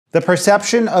The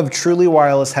perception of truly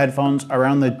wireless headphones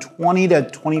around the $20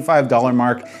 to $25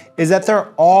 mark is that they're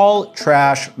all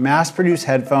trash, mass-produced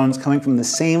headphones coming from the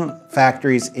same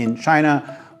factories in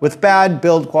China with bad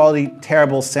build quality,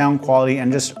 terrible sound quality,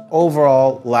 and just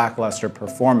overall lackluster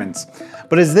performance.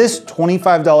 But is this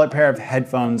 $25 pair of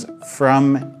headphones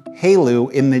from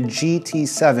Haylou in the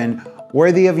GT7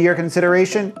 worthy of your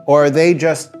consideration, or are they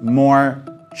just more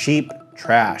cheap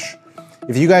trash?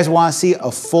 If you guys want to see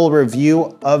a full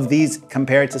review of these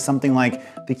compared to something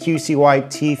like the QCY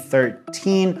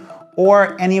T13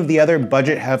 or any of the other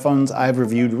budget headphones I've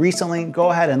reviewed recently, go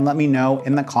ahead and let me know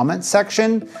in the comments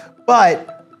section.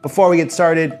 But before we get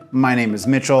started, my name is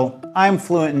Mitchell. I'm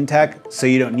fluent in tech, so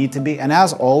you don't need to be. And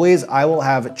as always, I will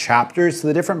have chapters to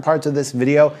the different parts of this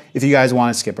video if you guys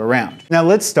want to skip around. Now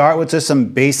let's start with just some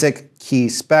basic key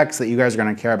specs that you guys are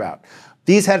going to care about.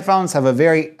 These headphones have a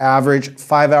very average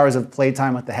 5 hours of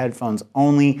playtime with the headphones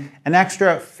only, an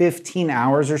extra 15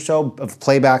 hours or so of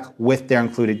playback with their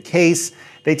included case.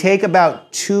 They take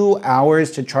about 2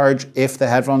 hours to charge if the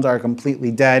headphones are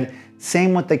completely dead.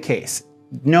 Same with the case.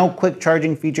 No quick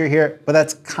charging feature here, but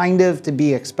that's kind of to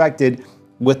be expected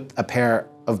with a pair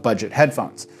of budget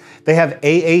headphones. They have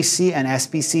AAC and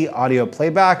SBC audio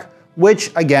playback,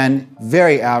 which again,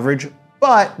 very average,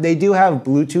 but they do have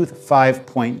Bluetooth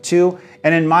 5.2,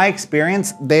 and in my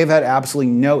experience, they've had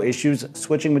absolutely no issues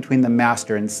switching between the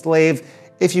master and slave.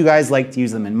 If you guys like to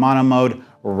use them in mono mode,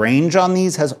 range on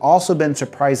these has also been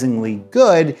surprisingly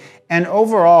good, and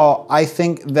overall, I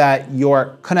think that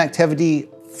your connectivity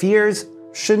fears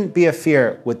shouldn't be a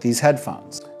fear with these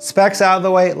headphones. Specs out of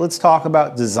the way, let's talk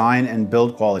about design and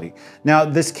build quality. Now,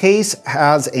 this case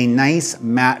has a nice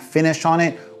matte finish on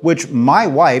it, which my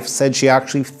wife said she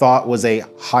actually thought was a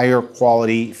higher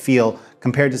quality feel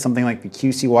compared to something like the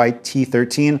QCY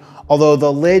T13. Although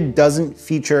the lid doesn't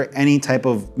feature any type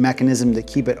of mechanism to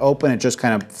keep it open, it just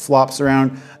kind of flops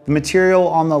around. The material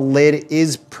on the lid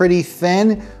is pretty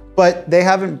thin, but they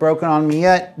haven't broken on me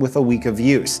yet with a week of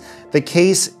use. The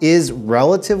case is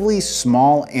relatively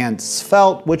small and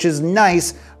svelte, which is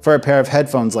nice for a pair of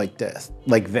headphones like this.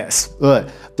 Ugh.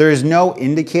 There is no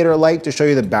indicator light to show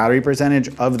you the battery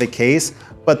percentage of the case,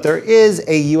 but there is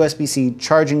a USB-C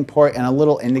charging port and a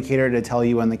little indicator to tell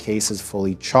you when the case is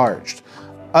fully charged.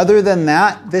 Other than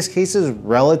that, this case is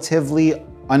relatively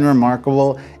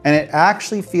unremarkable, and it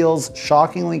actually feels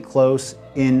shockingly close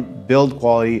in build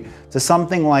quality to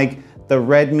something like the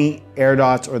Redmi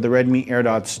AirDots or the Redmi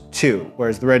AirDots 2,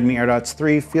 whereas the Redmi AirDots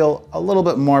 3 feel a little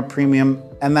bit more premium,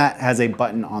 and that has a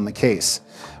button on the case.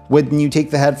 When you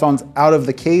take the headphones out of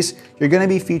the case, you're gonna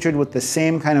be featured with the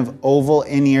same kind of oval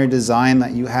in-ear design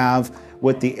that you have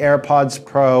with the AirPods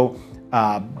Pro,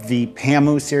 the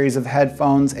Pamu series of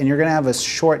headphones, and you're gonna have a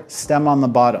short stem on the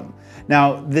bottom.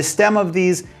 Now, the stem of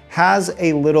these has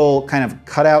a little kind of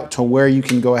cutout to where you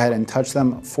can go ahead and touch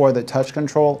them for the touch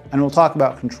control, and we'll talk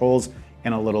about controls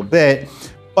in a little bit.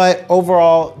 But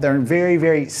overall, they're very,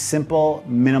 very simple,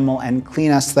 minimal, and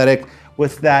clean aesthetic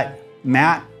with that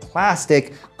matte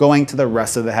plastic going to the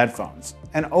rest of the headphones.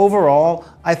 And overall,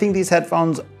 I think these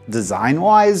headphones,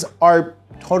 design-wise, are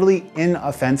totally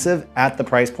inoffensive at the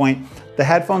price point. The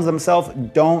headphones themselves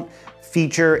don't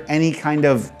feature any kind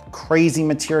of crazy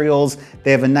materials.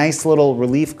 They have a nice little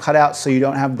relief cutout so you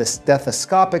don't have the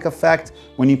stethoscopic effect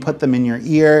when you put them in your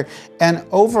ear. And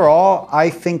overall, I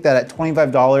think that at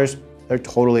 $25, they're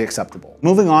totally acceptable.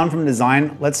 Moving on from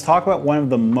design, let's talk about one of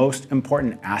the most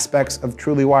important aspects of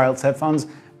truly wireless headphones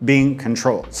being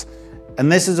controls. And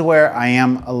this is where I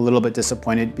am a little bit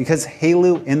disappointed because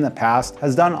Haylou in the past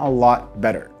has done a lot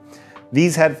better.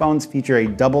 These headphones feature a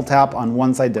double tap on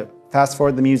one side to fast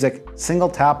forward the music, single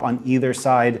tap on either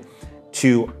side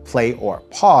to play or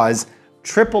pause,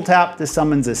 triple tap to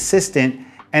someone's assistant,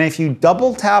 and if you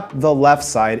double tap the left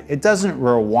side, it doesn't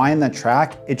rewind the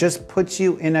track, it just puts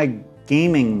you in a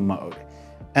gaming mode.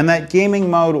 And that gaming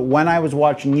mode, when I was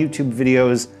watching YouTube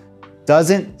videos,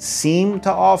 doesn't seem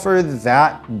to offer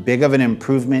that big of an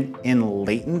improvement in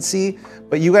latency,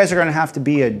 but you guys are gonna have to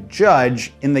be a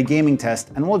judge in the gaming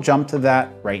test, and we'll jump to that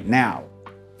right now.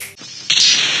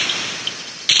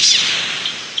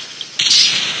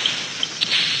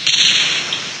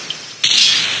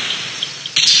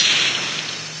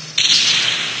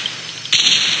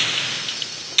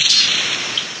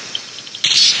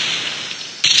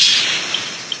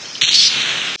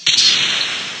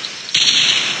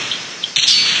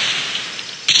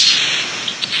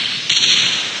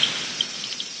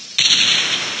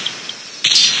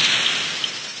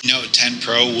 Note 10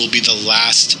 Pro will be the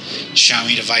last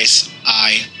Xiaomi device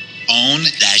I own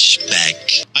that spec.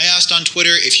 I asked on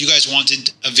Twitter if you guys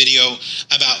wanted a video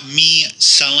about me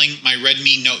selling my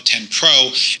Redmi Note 10 Pro,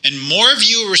 and more of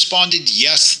you responded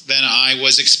yes than I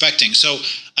was expecting. So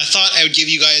I thought I would give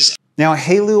you guys. Now,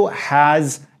 Haylou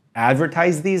has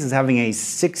advertised these as having a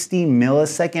 60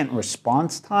 millisecond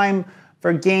response time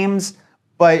for games,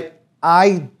 but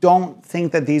I don't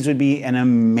think that these would be an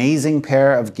amazing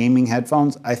pair of gaming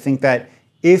headphones. I think that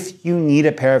if you need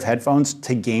a pair of headphones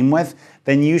to game with,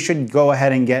 then you should go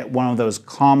ahead and get one of those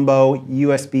combo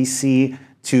USB-C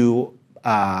to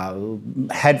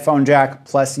headphone jack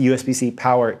plus USB-C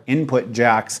power input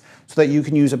jacks so that you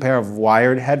can use a pair of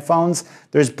wired headphones.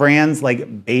 There's brands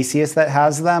like Baseus that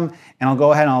has them, and I'll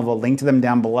go ahead and I'll have a link to them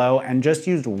down below, and just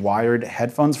use wired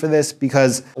headphones for this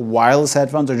because wireless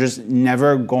headphones are just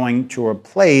never going to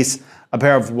replace a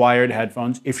pair of wired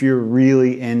headphones if you're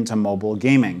really into mobile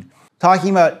gaming.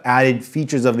 Talking about added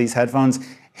features of these headphones,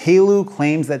 Haylou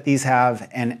claims that these have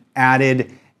an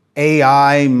added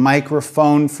AI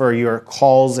microphone for your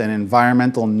calls and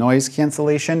environmental noise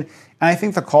cancellation. And I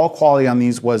think the call quality on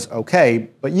these was okay,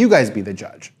 but you guys be the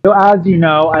judge. So as you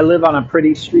know, I live on a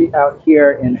pretty street out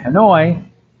here in Hanoi,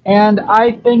 and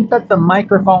I think that the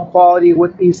microphone quality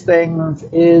with these things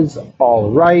is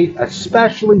all right,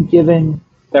 especially given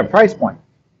their price point.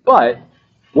 But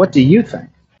what do you think?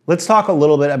 Let's talk a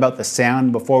little bit about the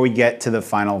sound before we get to the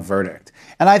final verdict.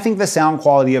 And I think the sound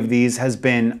quality of these has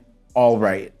been all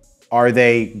right. Are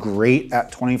they great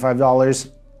at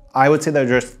 $25? I would say they're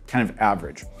just kind of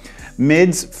average.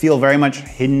 Mids feel very much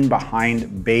hidden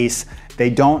behind bass. They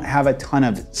don't have a ton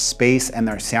of space and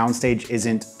their soundstage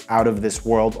isn't out of this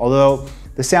world, although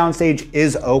the soundstage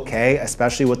is okay,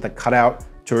 especially with the cutout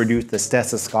to reduce the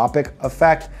stethoscopic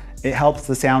effect. It helps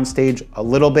the soundstage a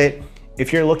little bit.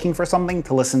 If you're looking for something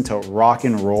to listen to rock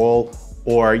and roll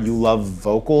or you love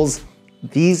vocals,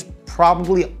 these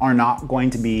probably are not going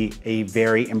to be a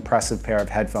very impressive pair of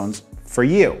headphones for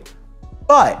you.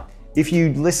 But if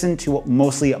you listen to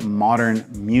mostly modern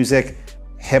music,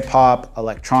 hip hop,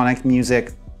 electronic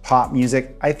music, pop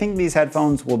music, I think these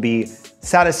headphones will be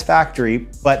satisfactory,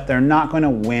 but they're not going to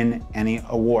win any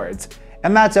awards.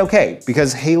 And that's okay,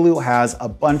 because Haylou has a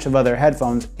bunch of other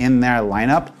headphones in their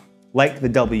lineup, like the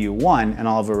W1, and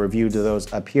I'll have a review to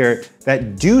those up here,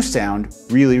 that do sound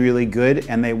really, really good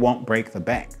and they won't break the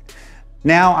bank.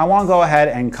 Now, I want to go ahead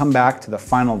and come back to the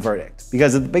final verdict,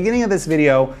 because at the beginning of this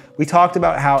video, we talked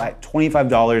about how at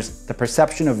 $25, the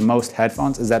perception of most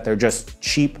headphones is that they're just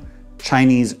cheap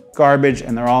Chinese garbage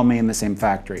and they're all made in the same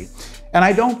factory. And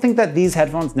I don't think that these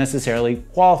headphones necessarily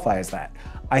qualify as that.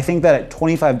 I think that at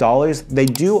 $25, they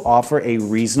do offer a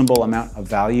reasonable amount of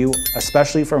value,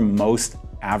 especially for most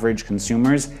average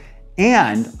consumers.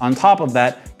 And on top of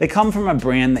that, they come from a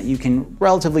brand that you can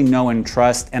relatively know and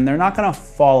trust, and they're not gonna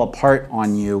fall apart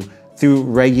on you through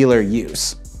regular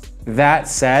use. That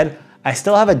said, I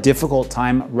still have a difficult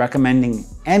time recommending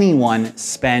anyone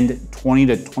spend $20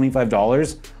 to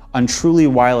 $25 on truly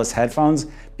wireless headphones,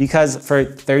 because for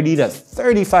 $30 to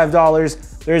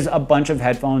 $35, there's a bunch of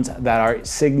headphones that are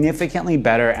significantly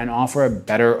better and offer a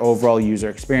better overall user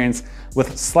experience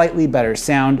with slightly better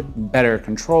sound, better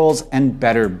controls, and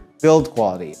better build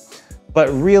quality. But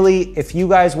really, if you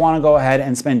guys want to go ahead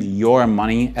and spend your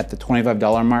money at the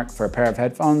 $25 mark for a pair of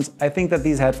headphones, I think that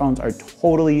these headphones are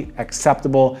totally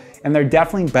acceptable, and they're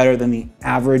definitely better than the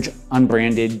average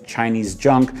unbranded Chinese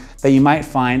junk that you might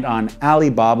find on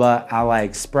Alibaba,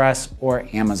 AliExpress, or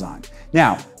Amazon.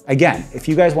 Now, again, if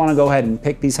you guys want to go ahead and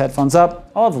pick these headphones up,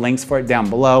 I'll have links for it down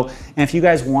below. And if you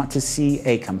guys want to see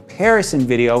a comparison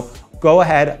video, go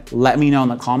ahead, let me know in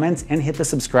the comments and hit the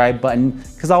subscribe button,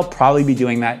 because I'll probably be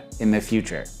doing that in the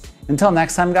future. Until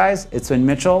next time, guys, it's been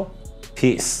Mitchell.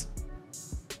 Peace.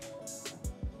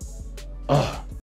 Ugh.